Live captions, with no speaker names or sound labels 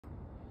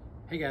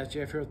Hey guys,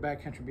 Jeff here with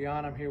Backcountry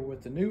Beyond. I'm here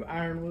with the new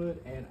Ironwood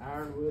and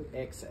Ironwood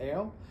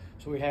XL.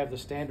 So we have the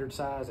standard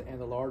size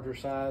and the larger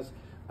size.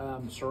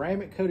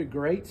 Ceramic coated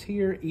grates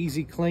here,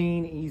 easy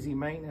clean, easy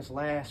maintenance,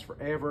 lasts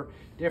forever.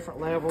 Different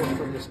levels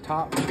for this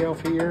top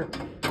shelf here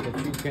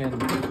that you can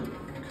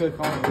cook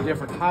on to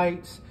different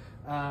heights.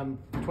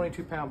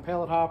 22-pound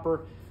pellet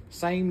hopper.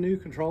 Same new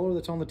controller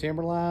that's on the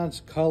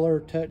Timberlines, color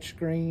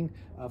touchscreen,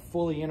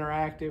 fully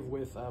interactive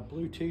with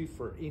Bluetooth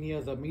for any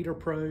of the meter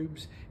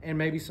probes and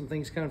maybe some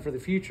things coming for the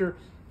future.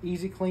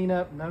 Easy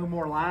cleanup, no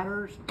more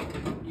liners.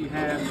 You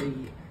have the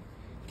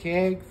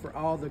keg for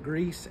all the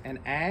grease and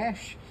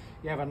ash.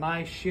 You have a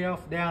nice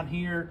shelf down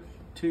here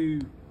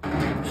to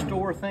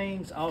store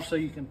things. Also,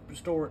 you can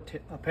store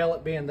a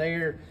pellet bin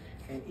there.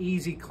 And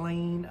easy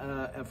clean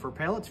for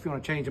pellets if you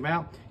want to change them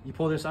out. You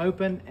pull this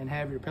open and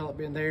have your pellet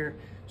bin there.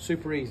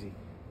 Super easy.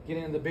 Get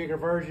into the bigger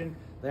version.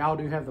 They all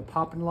do have the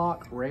pop and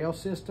lock rail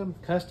system.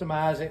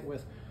 Customize it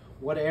with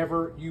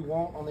whatever you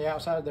want on the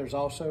outside. There's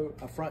also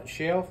a front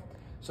shelf.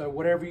 So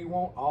whatever you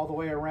want all the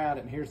way around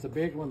it. And here's the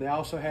big one. They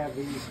also have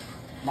these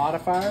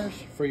modifiers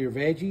for your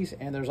veggies.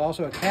 And there's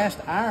also a cast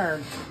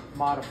iron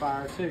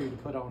modifier too to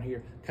put on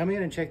here. Come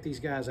in and check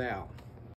these guys out.